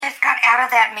just got out of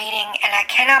that meeting, and I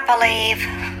cannot believe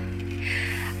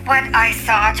what I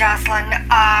saw, Jocelyn.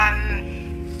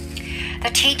 The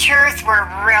teachers were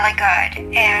really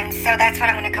good, and so that's what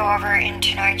I'm going to go over in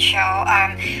tonight's show.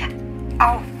 Hi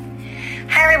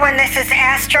everyone, this is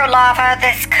Astrolava.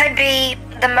 This could be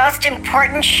the most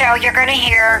important show you're going to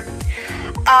hear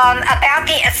about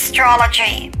the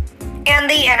astrology and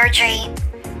the energy.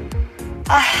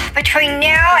 Between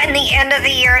now and the end of the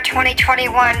year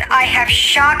 2021, I have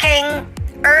shocking,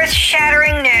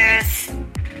 earth-shattering news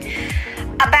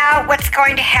about what's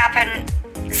going to happen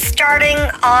starting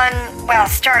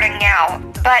now,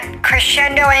 but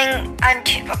crescendoing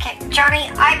unto... Okay,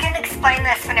 Johnny, I can explain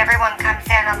this when everyone comes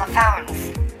in on the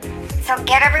phones. So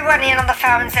get everyone in on the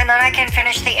phones, and then I can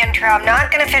finish the intro. I'm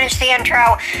not going to finish the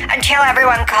intro until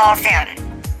everyone calls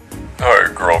in.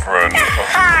 Hi, girlfriend.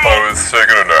 Hi. I was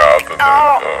taking a nap, and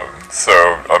then, so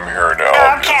I'm here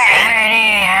now. Okay.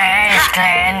 Honey, I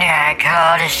understand. I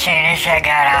called as soon as I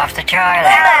got off the toilet.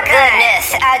 Oh, Oh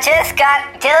goodness, I just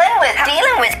got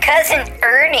dealing with cousin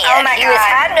Ernie. Oh my He was God.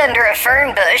 hiding under a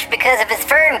fern bush because of his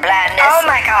fern blindness. Oh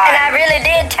my God. And I really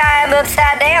did tie him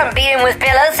upside down, beat him with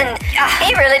pillows, and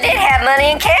he really did have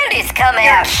money and candies come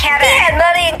You're out. kidding. He had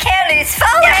money and candies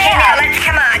falling Okay, now out.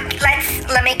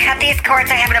 let me cut these cords.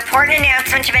 I have an important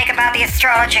announcement to make about the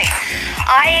astrology.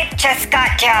 I just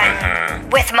got done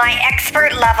with my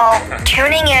expert level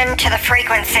tuning in to the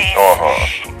frequencies.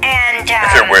 And,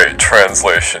 Okay, wait,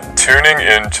 translation. Tuning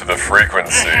into the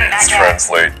frequencies okay.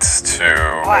 translates to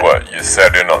What? You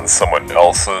sat in on someone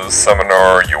else's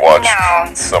seminar, you watched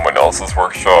No. someone else's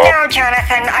workshop. No,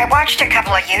 Jonathan, I watched a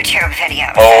couple of YouTube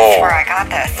videos. Oh, That's where I got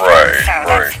this. right, So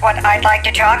that's what I'd like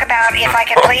to talk about. If I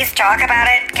could please talk about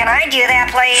it. Can I do that,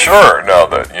 please? Sure, now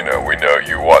that, we know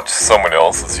you watch someone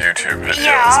else's YouTube videos,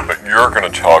 Yeah. but you're going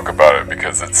to talk about it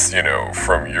because it's,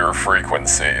 from your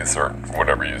frequencies or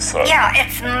whatever you said. Yeah,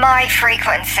 it's my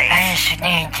frequency. I just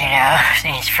need to know if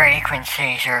these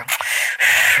frequencies are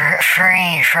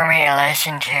free for me to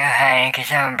listen to, honey,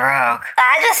 because I'm broke.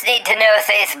 I just need to know if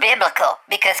it's biblical,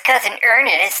 because cousin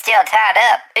Ernie is still tied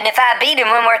up. And if I beat him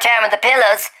one more time with the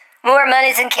pillows, more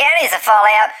monies and candies will fall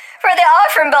out for the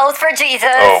offering bowls for Jesus.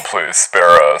 Oh, please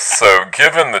spare us. So,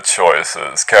 given the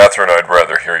choices, Catherine, I'd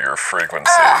rather hear your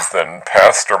frequencies than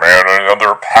Pastor Man and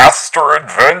another Pastor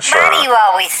Adventure. Why do you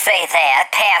always say that,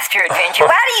 Pastor Adventure?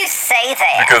 Why do you say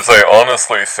that? Because I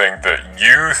honestly think that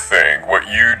you think what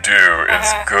you do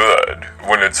is good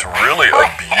when it's really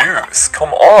abuse. Come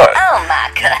on. Oh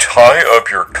my You God. tie up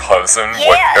your cousin, Yes.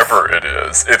 whatever it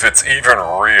is, if it's even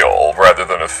real, rather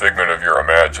than a figment of your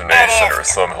imagination It is. or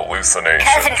some hallucination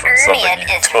Cousin from Ernie something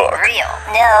you is took. real.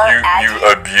 No, You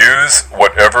abuse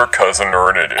whatever cousin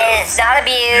Ernest It is not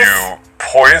abuse. You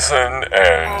poison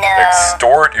and No.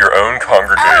 extort your own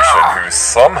congregation who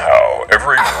somehow,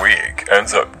 every week,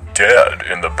 ends up dead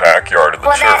in the backyard of the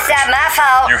Well, church. that's not my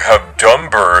fault. You have dumb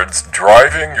birds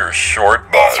driving your short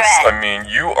bus. That's right. I mean,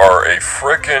 you are a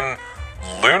frickin'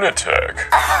 lunatic.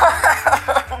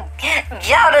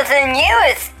 Jonathan, you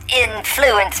is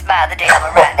influenced by the devil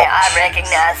right now. I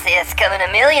recognize this coming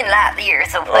a million light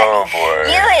years away. Oh,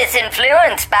 boy. You is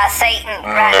influenced by Satan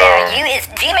right No. now. You is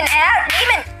demon out.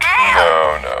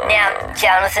 No. Now,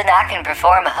 Jonathan, I can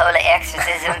perform a holy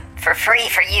exorcism for free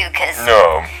for you because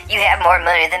No. you have more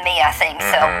money than me, I think.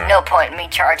 So no point in me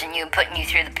charging you and putting you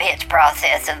through the pitch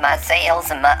process of my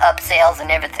sales and my upsells and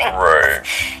everything. Right.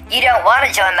 You don't want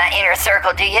to join my inner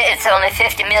circle, do you? It's only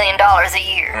 $50 million a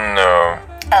year. No.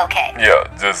 Okay. Yeah,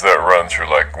 does that run through,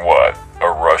 like, what?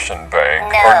 A Russian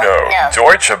bank? No, Or no, no.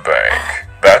 Deutsche Bank.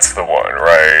 That's the one,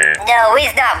 right? No,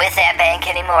 he's not with that bank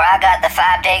anymore. I got the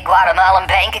 5-day Guatemalan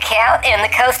bank account and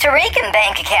the Costa Rican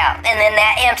bank account. And then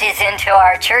that empties into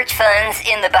our church funds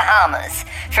in the Bahamas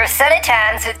for sunny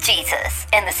times with Jesus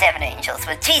and the 7 angels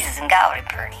with Jesus and God and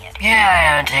burning it. Yeah,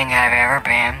 I don't think I've ever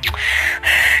been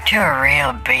to a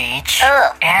real beach.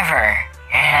 Oh. Ever,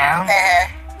 you know? Uh-huh.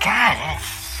 God, that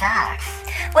sucks.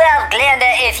 Well,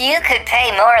 Glenda, if you could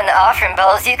pay more in the offering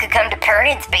bowls, you could come to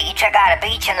Pernod's Beach. I got a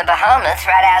beach in the Bahamas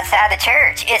right outside the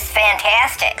church. It's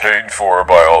fantastic. Paid for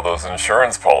by all those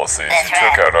insurance policies That's you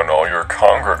took right. out on all your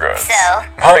congregants. So?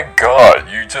 My God,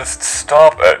 you just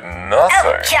stop at Oh,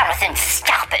 nothing. Jonathan,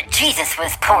 stop it. Jesus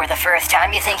was poor the first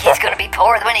time. You think he's going to be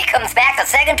poor when he comes back the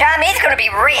second time? He's going to be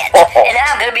rich. And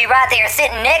I'm going to be right there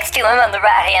sitting next to him on the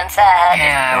right-hand side.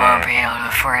 Yeah, I won't be able to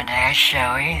afford that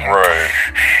show either. Right.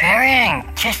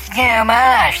 everything,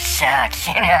 my life sucks,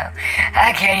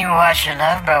 I can't even watch The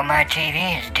Love Boat. My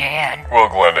TV is dead. Well,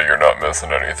 Glenda, you're not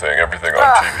missing anything. Everything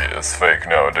on TV is fake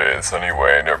nowadays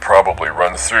anyway, and it probably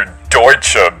runs through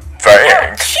Deutsche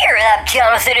Bank. Cheer up,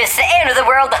 Jonathan. It's the end of the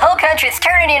world. The whole country's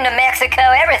turning into Mexico.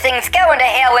 Everything's going to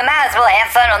hell. We might as well have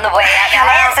fun on the way out. Now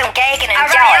have some cake and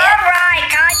enjoy it. All right,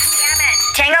 God damn it.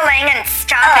 Ting-a-ling and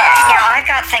stop it. I've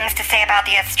got things to say about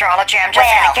the astrology. I'm just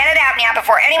going to get it out now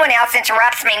before anyone else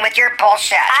interrupts me with your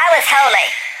bullshit. I was holy.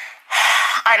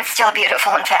 I'm still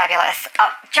beautiful and fabulous.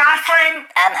 Oh, Jocelyn.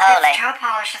 I'm holy. This toe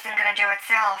polish isn't going to do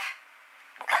itself.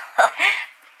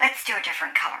 Let's do a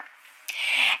different color.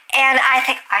 And I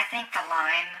think the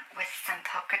lime with some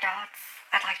polka dots,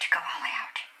 I'd like to go all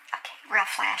out. Okay, real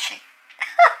flashy.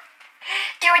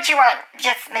 Do what you want.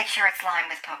 Just make sure it's lime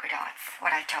with polka dots,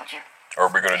 what I told you. Are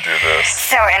we going to do this?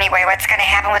 So anyway, what's going to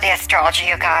happen with the astrology,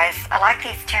 you guys? I like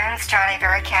these tunes, Johnny,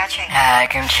 very catchy. I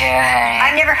like 'em too, honey.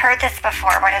 I've never heard this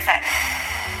before. What is it?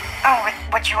 Oh,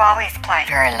 what you always play.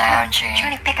 Very loungy.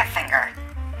 Johnny, pick a finger.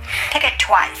 Pick it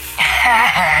twice.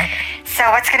 So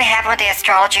what's going to happen with the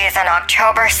astrology is on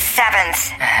October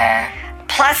 7th.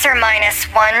 Plus or minus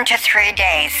 1 to 3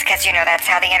 days, because that's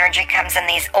how the energy comes in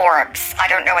these orbs. I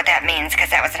don't know what that means, because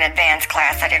that was an advanced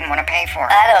class I didn't want to pay for.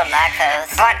 I don't like those.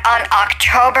 But on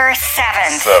October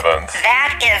 7th,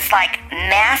 that is like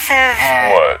massive.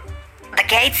 What? The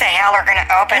gates of hell are going to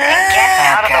open and get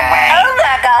out of the way. Oh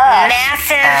my gosh.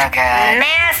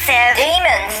 Massive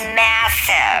demons.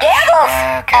 Massive Devils.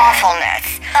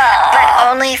 awfulness. But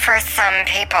only for some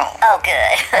people. Oh,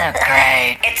 good. Oh,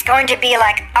 great. It's going to be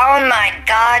like, oh my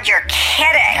God, you're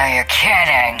kidding. No, you're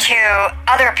kidding. To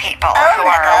other people who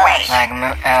are awake.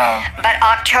 But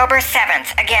October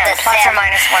 7th, again, The plus or 7th.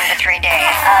 minus 1 to 3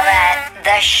 days. All right.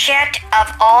 The shit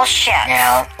of all shits,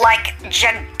 Yeah. like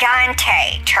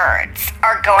gigante turds,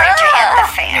 are going to hit the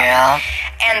fan. Yeah.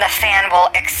 And the fan will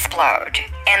explode.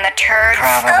 And the turds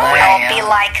Probably, will yeah. be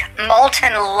like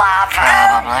molten lava.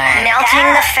 Probably. Melting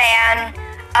the fan,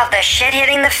 of the shit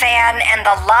hitting the fan, and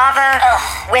the lava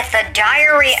with the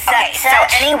diarrhea. Okay, so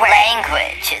Such anyway,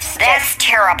 language. It's that's just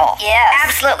terrible. Yes.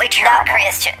 Absolutely terrible. not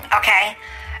Christian. Okay?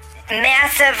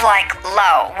 Massive,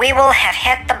 low. We will have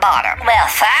hit the bottom. Well,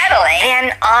 finally.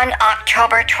 Then on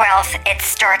October 12th, it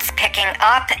starts picking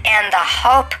up and the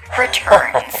hope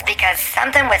returns because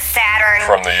something with Saturn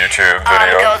From the YouTube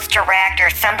video? goes direct or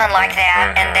something like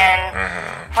that. And then,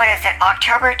 what is it,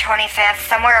 October 25th,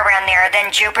 somewhere around there,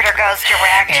 then Jupiter goes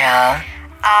direct. Yeah.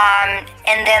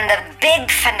 And then the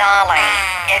big finale,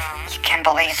 if you can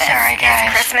believe this, Sorry, is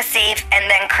guys. Christmas Eve,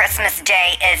 and then Christmas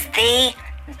Day is the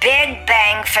Big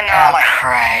Bang Oh, finale.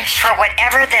 Christ. For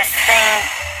whatever this thing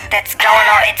that's going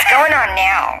on. It's going on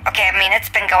now. Okay, I mean, it's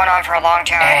been going on for a long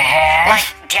time. It has?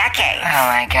 Like decades. Oh,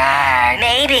 my God.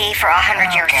 Maybe for 100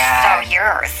 Oh, years, God. so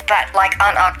years. But like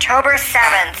on October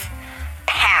 7th,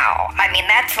 pow. I mean,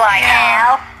 that's like,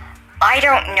 Yeah. I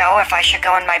don't know if I should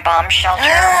go in my bomb shelter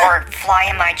or fly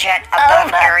in my jet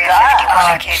above my Area God. 51 Oh,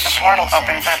 in case the portal Jesus.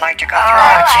 opens. I'd like to go Oh, through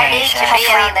it. I need to be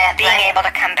Hopefully on that being plane. able to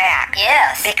come back.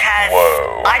 Yes. Because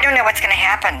Whoa. I don't know what's going to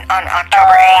happen on Oh, October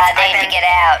 8th. I need to get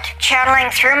out. channeling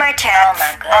through my Oh, texts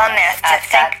my goodness. on this to I've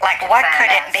think, got like, to what find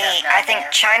could out it be? something I on think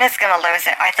this. China's going to lose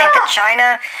it. I think that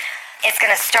China is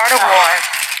going to start a war.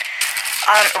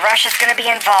 Russia's going to be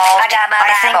involved. I got my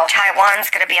I think Bible.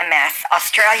 Taiwan's going to be a mess.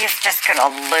 Australia's just going to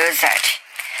lose it.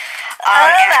 Oh,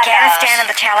 my Afghanistan gosh. and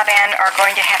the Taliban are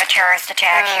going to have a terrorist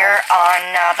attack here on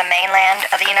the mainland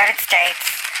of the United States.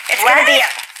 It's going to be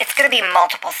it's going to be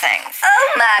multiple things. Oh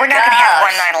my We're not going to have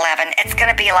one gosh. 9/11. It's going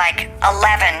to be like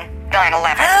 11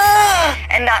 9/11s,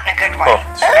 and not in a good way. Oh,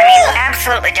 I mean,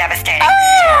 absolutely devastating.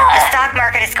 The stock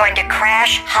market is going to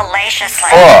crash hellaciously.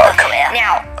 Fuck.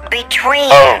 Now, between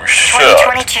Oh, shit.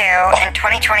 2022 and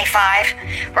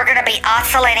 2025, we're going to be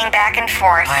oscillating back and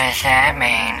forth, What does that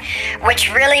mean?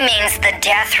 which really means the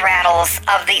death rattles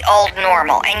of the old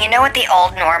normal. And you know what the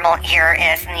old normal here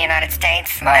is in the United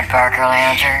States? My Parker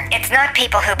Lounger? It's not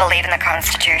people who believe in the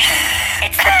Constitution.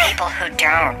 It's the people who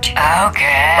don't.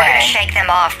 Okay. We're going to shake them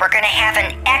off. We're going to have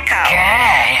an echo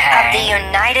Okay, of the hey.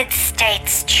 United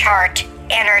States chart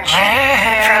energy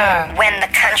Woo. from when the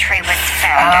country was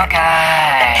founded. The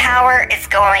Okay. power is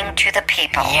going to the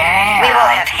people. Yeah. We will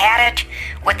have had it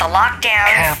with the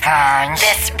lockdowns. Coupons.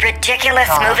 This ridiculous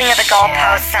moving of the Bullshit.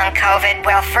 goalposts on COVID.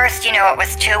 Well, first, it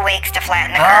was 2 weeks to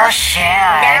flatten the curve. Bullshit.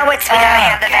 Now it's we gotta Oh,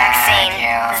 have the God, vaccine.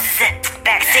 yeah.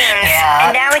 vaccines. Yeah.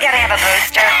 And now we gotta have a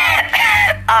booster.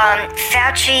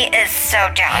 Fauci is so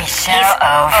done. He's so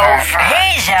over.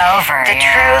 He's over. The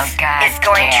yeah, truth God is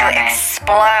going to damn it.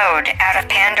 explode out of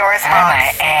Pandora's Oh,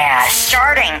 my box. ass.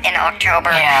 Starting in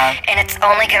October. Yeah. And it's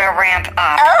only going to ramp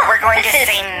up. Oh, We're going to this is-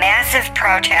 see massive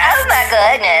protests. Oh my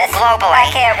goodness. Globally.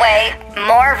 I can't wait.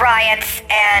 More riots,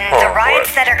 and the Oh, riots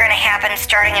boy. that are going to happen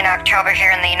starting in October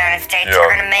here in the United States Yeah. are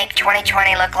going to make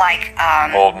 2020 look like,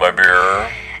 Hold my beer.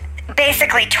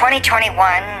 basically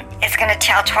 2021 is going to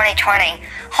tell 2020,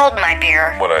 hold my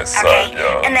beer. What I said, okay?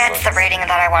 yeah, And that's the that's- reading that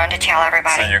I wanted to tell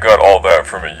everybody. So you got all that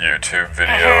from a YouTube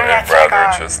video, and that's rather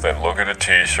like a- just then look at a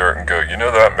T-shirt and go, you know,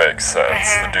 that makes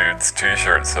sense. The dude's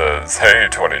T-shirt says, "Hey,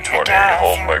 2020, It does.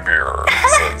 hold my beer." It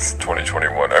says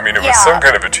 2021. I mean, it was Yeah. some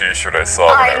kind of a T-shirt I saw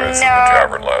when I I was in know. the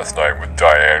tavern last night with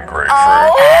Diane Grapefruit.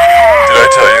 Oh. Did I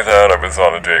tell you that? I was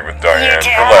on a date with Diane.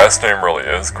 did. Her last name really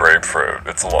is Grapefruit.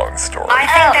 It's a long story. I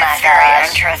think Oh, that's my very gosh.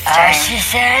 interesting. She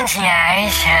sounds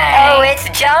nice, honey. Oh, it's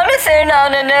Jonathan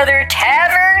on another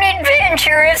tavern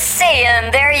adventure of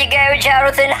sin. There you go,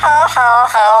 Jonathan. Ho, ho,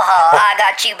 ho, ho. I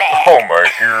got you back. Oh, my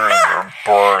ears are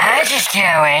burning. I just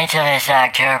can't wait till this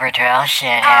October 12th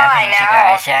shit Oh, I happens, you know.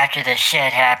 guys. After the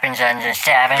shit happens on the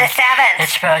 7th. The 7th.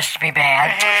 It's supposed to be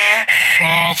bad.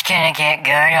 And it's gonna get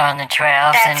good on the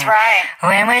 12th. That's and right.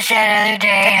 When was that other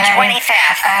day, The honey?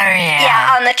 25th. Oh, yeah.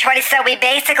 Yeah, on the 20th. So we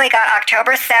basically got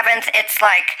October 7th. It's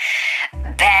like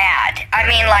bad. I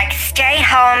mean, like, stay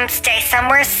home, stay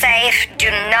somewhere safe.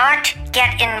 Do not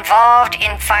get involved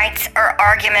in fights or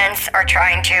arguments or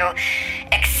trying to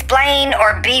explain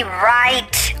or be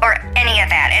right or any of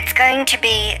that. It's going to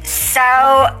be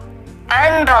so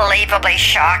unbelievably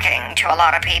shocking to a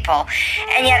lot of people.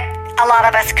 And yet, a lot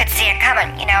of us could see it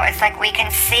coming. You know, it's like we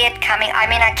can see it coming. I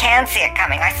mean, I can see it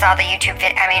coming. I saw the YouTube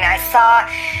video. I mean, I saw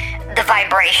the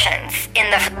vibrations in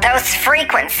those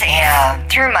frequencies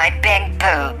through my big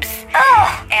boobs.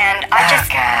 Oh, And I just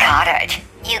God. got it.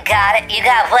 you got it. You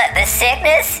got what? The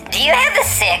sickness? Do you have the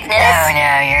sickness? Oh,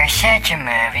 no, you're such a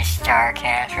movie star,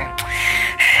 Catherine.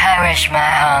 I wish my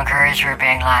honkers were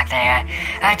big like that.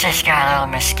 I just got little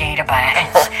mosquito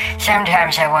bites.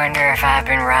 Sometimes I wonder if I've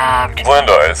been robbed.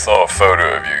 Glenda, I saw a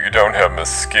photo of you. You don't have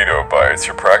mosquito bites.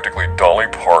 You're practically Dolly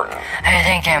Parton. I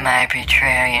think that might be true,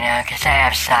 you know, 'cause I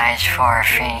have size 4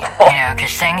 feet. You know,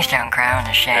 'cause things don't grow in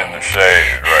the In the shade.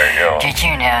 shade, right? Yeah. Did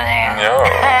you know that?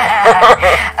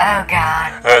 Yeah. Oh,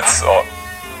 God. That's all.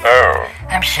 Oh.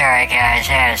 I'm sorry, guys.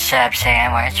 I had a sub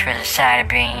sandwich with a side of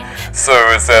beans. So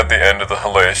is that the end of the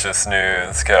hellacious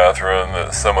news, Catherine?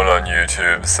 That someone on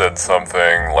YouTube said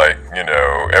something like, you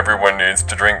know, everyone needs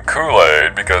to drink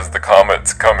Kool-Aid because the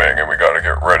comet's coming and we gotta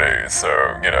get ready. So,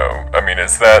 you know, I mean,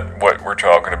 is that what we're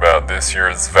talking about? This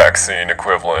year's vaccine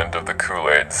equivalent of the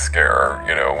Kool-Aid scare,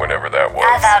 you know, whenever that was?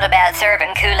 I thought about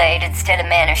serving Kool-Aid instead of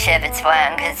Manischewitz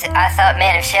wine because I thought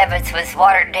Manischewitz was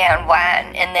watered down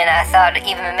wine, and then I thought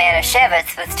even Manischewitz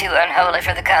was too unholy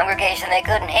for the congregation. They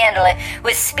couldn't handle it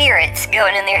with spirits.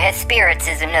 Going in there, spirits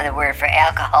is another word for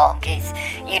alcohol, in case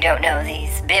you don't know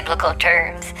these biblical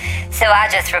terms. So I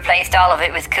just replaced all of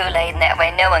it with Kool-Aid, and that way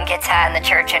no one gets high in the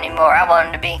church anymore. I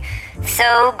wanted to be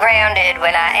so grounded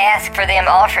when I ask for them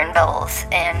offering bowls,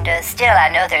 and still I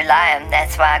know they're lying.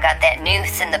 That's why I got that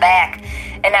noose in the back,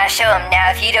 and I show them,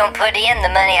 now if you don't put in the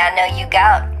money I know you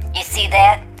got, you see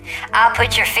that? I'll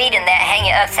put your feet in that, hang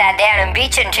you upside down, and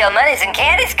beat you until monies and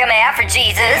candies come out for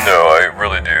Jesus. No, I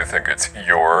really do think it's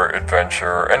your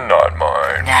adventure and not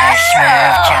mine. Nice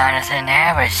smooth, Jonathan.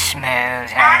 That was smooth,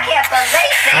 I huh? can't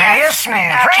believe this. Real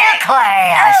smooth. Okay. Real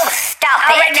class. Oh, stop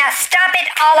All it. right, now stop it,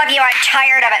 all of you. I'm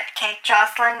tired of it. Okay,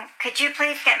 Jocelyn, could you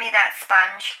please get me that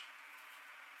sponge?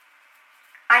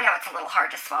 I know it's a little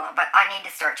hard to swallow, but I need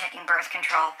to start taking birth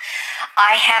control.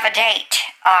 I have a date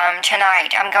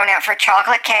tonight. I'm going out for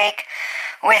chocolate cake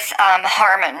with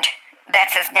Harmond.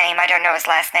 That's his name. I don't know his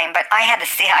last name, but I had the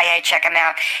CIA check him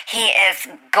out. He is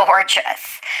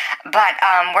gorgeous. But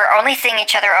we're only seeing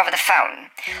each other over the phone.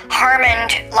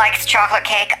 Harmond likes chocolate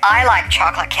cake. I like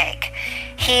chocolate cake.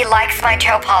 He likes my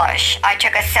toe polish. I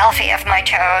took a selfie of my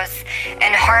toes,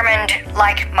 and Harmond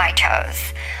liked my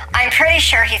toes. I'm pretty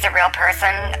sure he's a real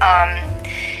person.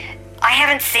 I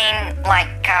haven't seen,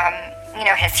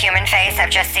 his human face. I've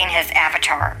just seen his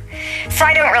avatar. So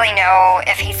I don't really know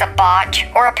if he's a bot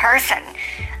or a person.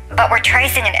 But we're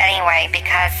tracing it anyway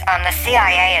because the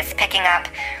CIA is picking up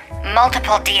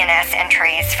multiple DNS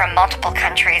entries from multiple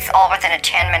countries all within a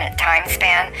 10-minute time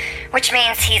span, which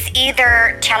means he's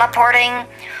either teleporting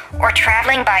or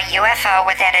traveling by UFO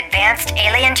with that advanced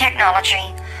alien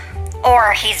technology,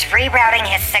 or he's rerouting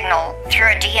his signal through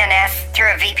a DNS,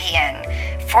 through a VPN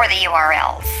for the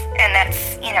URLs. And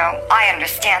that's, I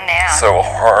understand that. So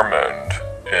Harmond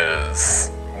is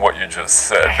what you just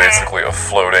said, basically a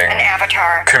floating An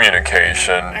avatar.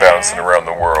 communication bouncing around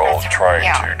the world, trying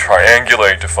to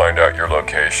triangulate to find out your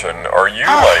location. Are you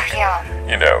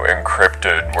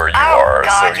encrypted where you are,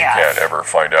 so you can't ever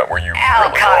find out where you really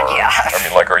are? Yes. I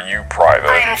mean, like, are you private?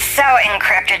 I'm so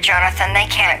encrypted, Jonathan, they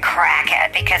can't crack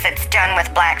it because it's done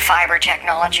with black fiber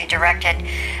technology directed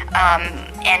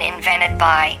and invented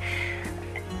by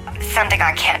something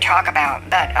I can't talk about,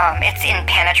 but it's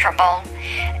impenetrable,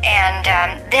 and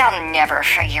they'll never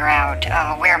figure out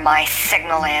where my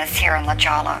signal is here in La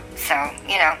Jolla, so,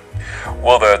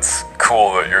 Well, that's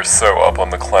cool that you're so up on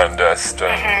the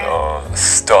clandestine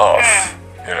stuff,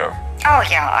 Oh,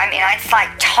 yeah, I mean, it's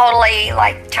totally,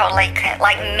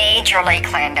 majorly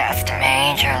clandestine.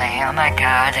 Majorly. Oh my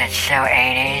god, that's so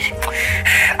 80s.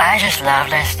 I just love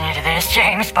listening to this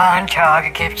James Bond talk.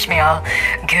 It gives me all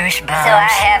goosebumps. So I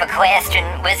have a question.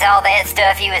 Was all that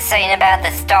stuff you were saying about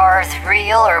the stars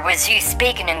real, or was you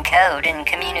speaking in code and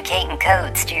communicating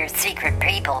codes to your secret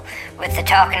people with the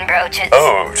talking brooches?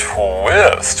 Oh,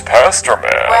 twist, Pastor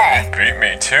Man. What? You beat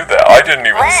me to that. I didn't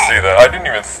even see that. I didn't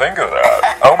even think of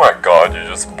that. Oh my god, you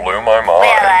just blew my mind.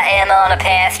 Well, I am on a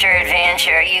pastor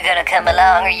adventure. Are you gonna come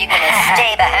along, or are you gonna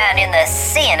stay behind in the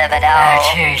sin of it all?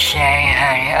 Touche,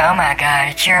 honey. Oh my god,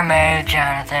 it's your move,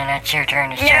 Jonathan. It's your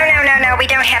turn to start. No, we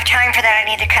don't have time for that. I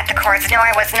need to cut the cords. No,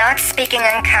 I was not speaking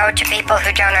in code to people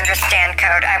who don't understand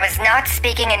code. I was not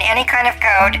speaking in any kind of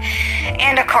code.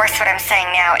 And of course, what I'm saying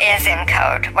now is in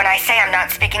code. When I say I'm not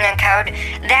speaking in code,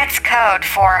 that's code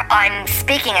for I'm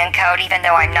speaking in code even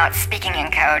though I'm not speaking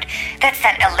in code. That's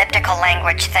that elliptical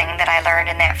language thing that I learned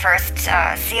in that first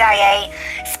CIA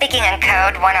Speaking in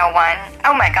Code 101.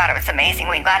 Oh my god, it was amazing.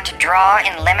 We got to draw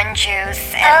in lemon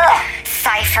juice and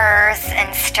ciphers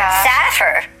and stuff.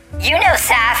 Cypher? You know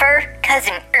Cypher?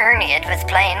 Cousin Ernied was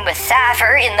playing with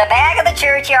Cypher in the back of the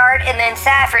churchyard, and then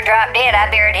Cypher dropped dead. I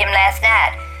buried him last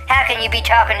night. How can you be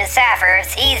talking to Cypher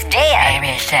if he's dead?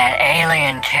 Maybe it's that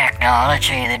alien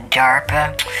technology that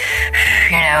DARPA,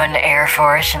 and the Air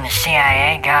Force and the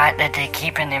CIA got that they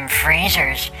keep in them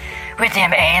freezers with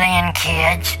them alien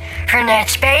kids from that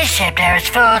spaceship that was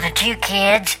full of the two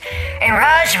kids. In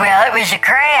Roswell, it was a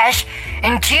crash,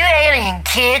 and two alien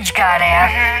kids got out,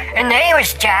 and they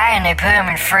was dying. They put them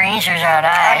in freezers on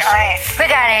ice. We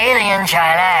got aliens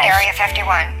on ice. Area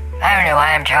 51. I don't know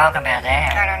why I'm talking about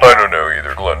that. I don't know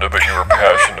either, Glenda, but you were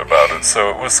passionate about it, so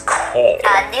it was cool.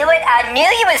 I knew it. I knew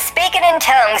you was speaking in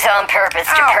tongues on purpose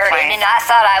to hurt him, and I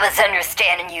thought I was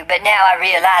understanding you, but now I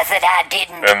realize that I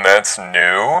didn't. And that's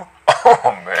new?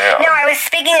 Oh, man. No, I was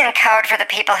speaking in code for the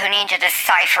people who need to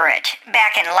decipher it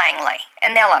back in Langley,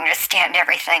 and they'll understand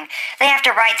everything. They have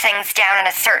to write things down in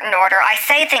a certain order. I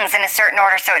say things in a certain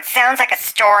order so it sounds like a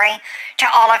story to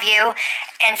all of you.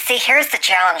 And see, here's the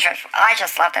challenge. I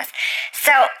just love this.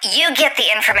 So you get the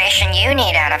information you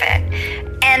need out of it,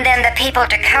 and then the people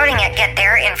decoding it get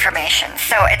their information.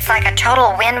 So it's like a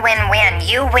total win-win-win.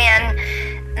 You win,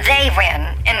 they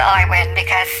win, and I win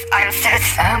because I'm so...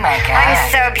 Oh my god. I'm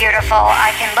so beautiful.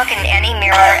 I can look in any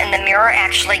mirror, and the mirror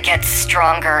actually gets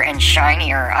stronger and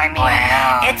shinier. I mean,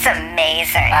 wow. It's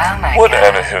amazing. Oh my What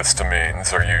god.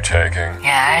 antihistamines are you taking?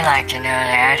 Yeah, I'd like to know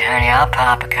that, honey. I'll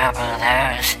pop a couple of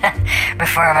those.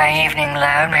 Before my evening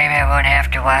load, maybe I won't have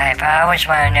to wipe. I always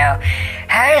want to know,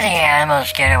 how do the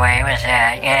animals get away with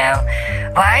that,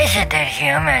 Why is it that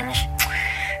humans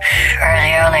are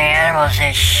the only animals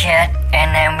that shit,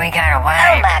 and then we gotta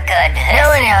wipe? Oh my goodness.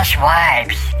 No one else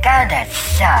wipes. God, that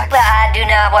sucks. Well, I do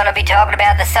not want to be talking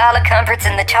about the solid comforts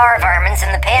and the tar varmints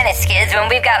and the panty skids when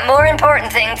we've got more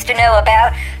important things to know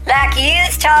about, like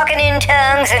you's talking in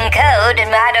tongues and code,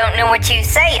 and I don't know what you's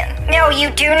saying. No,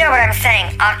 you do know what I'm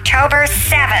saying. October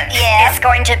 7th Yeah. is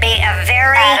going to be a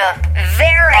very,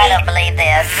 I don't believe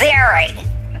this. very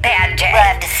bad day. We'll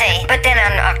have to see. But then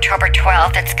on October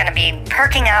 12th, it's going to be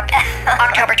perking up.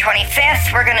 October 25th,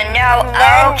 we're going to know,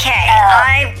 okay,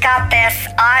 I've got this.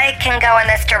 I can go in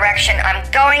this direction. I'm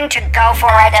going to go for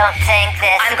I it. don't think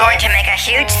this I'm going is... to make a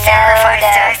huge sacrifice.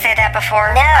 no. Did I say that before?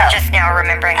 No. I'm just now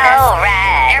remembering this. Oh,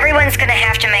 right. Everyone's going to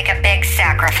have to make a big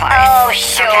sacrifice. Oh,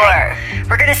 sure. Okay?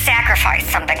 We're going to sacrifice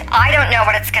something. I don't know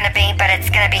what it's going to be, but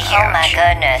it's going to be huge. Oh my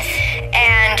goodness.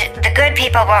 And the good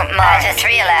people won't I mind. just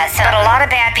realized But a something. lot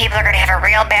of bad people are going to have a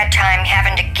real bad time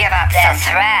having to give up That's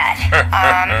something.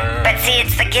 right. But see,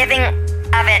 it's the giving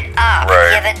of it up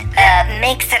Right. Give it that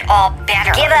makes it all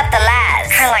better. Give up the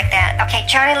lies. Kind of like that. Okay,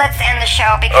 Johnny, let's end the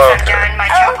show because I'm Okay. done. My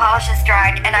toe polish is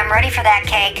dried, and I'm ready for that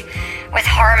cake with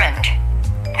Harmond.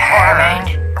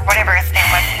 Harmond? Or whatever his name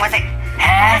was. Was it?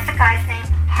 Huh? What's the guy's name?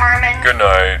 Harmon? Good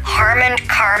night. Carmen?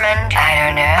 I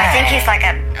don't know. I think he's like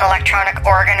an electronic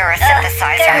organ or a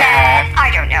synthesizer. good night.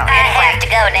 I don't know. I Anyway, have to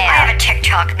go now. I have a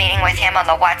TikTok meeting with him on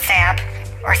the WhatsApp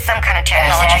or some kind of Is that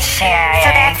technology. CIA? So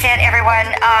that's it, everyone.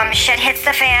 Shit hits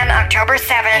the fan October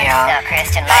 7th. Yeah. No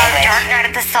Christian language. Dark Night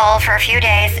of the Soul for a few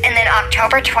days, and then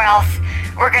October 12th,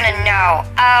 we're gonna know.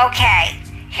 Okay,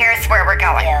 here's where we're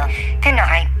going. Yeah. Good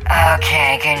night.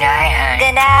 Okay, good night, honey.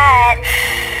 Good night.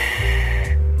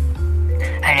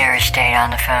 I never stayed on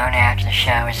the phone after the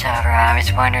show was over. I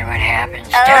always wondered what happens.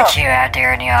 Oh. Don't you out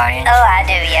there in the audience? Oh, I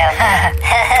do, yo.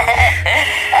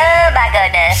 Oh, my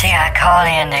goodness. See, I call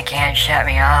in, they can't shut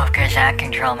me off because I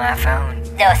control my phone.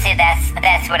 No, see,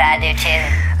 that's what I do, too.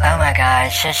 Oh my God,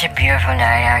 it's such a beautiful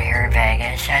night out here in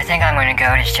Vegas. I think I'm going to go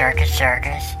to Circus.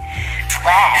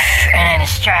 Why? And in the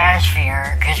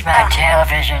stratosphere, because my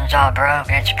television's all broke.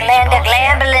 It's a piece of Glenda bullshit.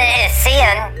 Glamblin is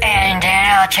sin. And then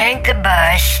I'll take the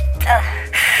bus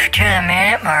to the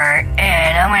Minute Mart,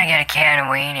 and I'm going to get a can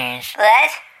of weenies. What?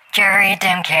 Did you ever eat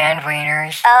them canned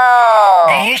wieners? Oh,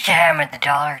 They used to have them at the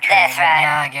Dollar Tree. That's but right.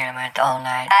 Now I get them at the All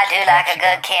Night. I do like a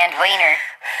good canned wiener.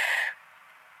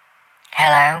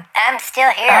 Hello? I'm still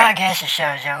Oh, here. I guess the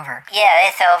show's over. Yeah,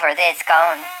 it's over. It's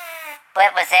gone.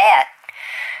 What was that?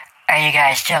 Are you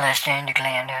guys still listening to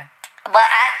Glenda? Well,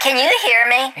 can you hear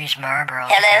me? These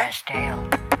Marlboros Hello? are kind of stale.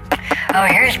 Oh,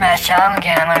 here's my song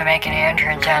again. I'm going to make an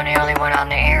entrance. I'm the only one on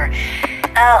the air.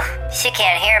 Oh, she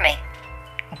can't hear me.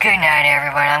 Good night,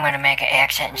 everyone. I'm going to make an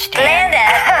exit and stand. Glenda!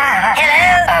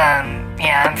 Hello?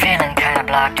 Yeah, I'm feeling kind of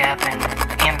blocked up and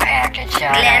impacted, so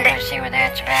I Glenda? gotta go see what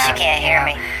that's about. She can't hear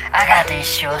me. I got these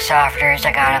stool softeners.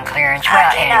 I got on clearance. I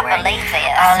Well, cannot anyway, believe this.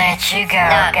 I'll let you go,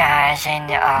 No. guys, in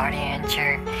the audience,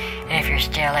 or if you're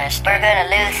still listening. We're gonna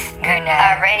lose Good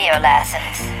our night. radio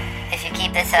license if you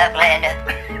keep this up, Glenda.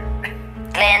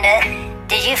 Glenda,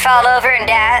 did you fall over and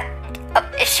die? Oh,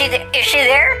 is she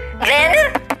there?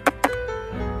 Glenda?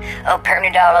 Oh,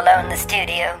 Pernod all alone in the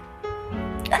studio.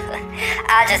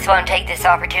 I just want to take this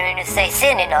opportunity to say,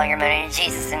 send in all your money to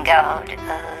Jesus and God,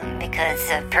 because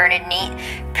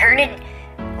Pernod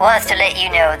wants to let you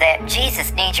know that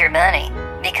Jesus needs your money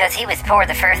because he was poor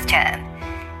the first time,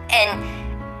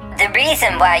 and the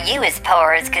reason why you was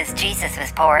poor is because Jesus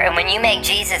was poor, and when you make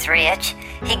Jesus rich,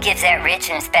 he gives that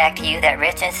richness back to you, that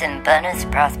richness and abundance,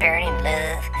 prosperity and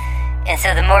love. And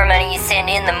so the more money you send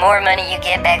in, the more money you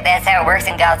get back. That's how it works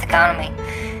in God's economy.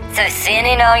 So send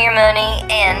in all your money,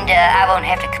 and I won't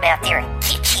have to come out there and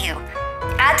get you.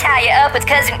 I'll tie you up with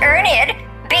Cousin Ernest,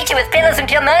 beat you with pillows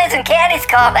until mothers and caddies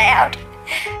call out.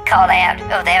 Call out.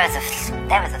 Oh, that was a slip.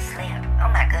 Oh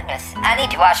my goodness. I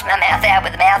need to wash my mouth out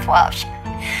with a mouthwash.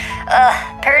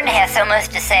 Pern has so much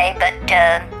to say, but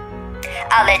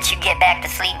I'll let you get back to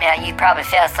sleep now. You probably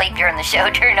fell asleep during the show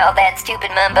during all that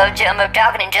stupid mumbo-jumbo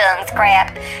talking in tongues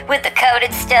crap with the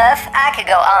coded stuff. I could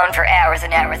go on for hours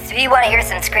and hours. Do you want to hear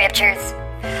some scriptures?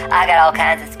 I got all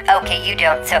kinds of... Okay, you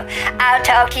don't, so I'll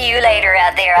talk to you later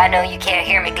out there. I know you can't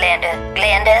hear me, Glenda.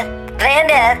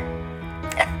 Glenda?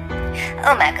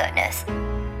 Oh my goodness.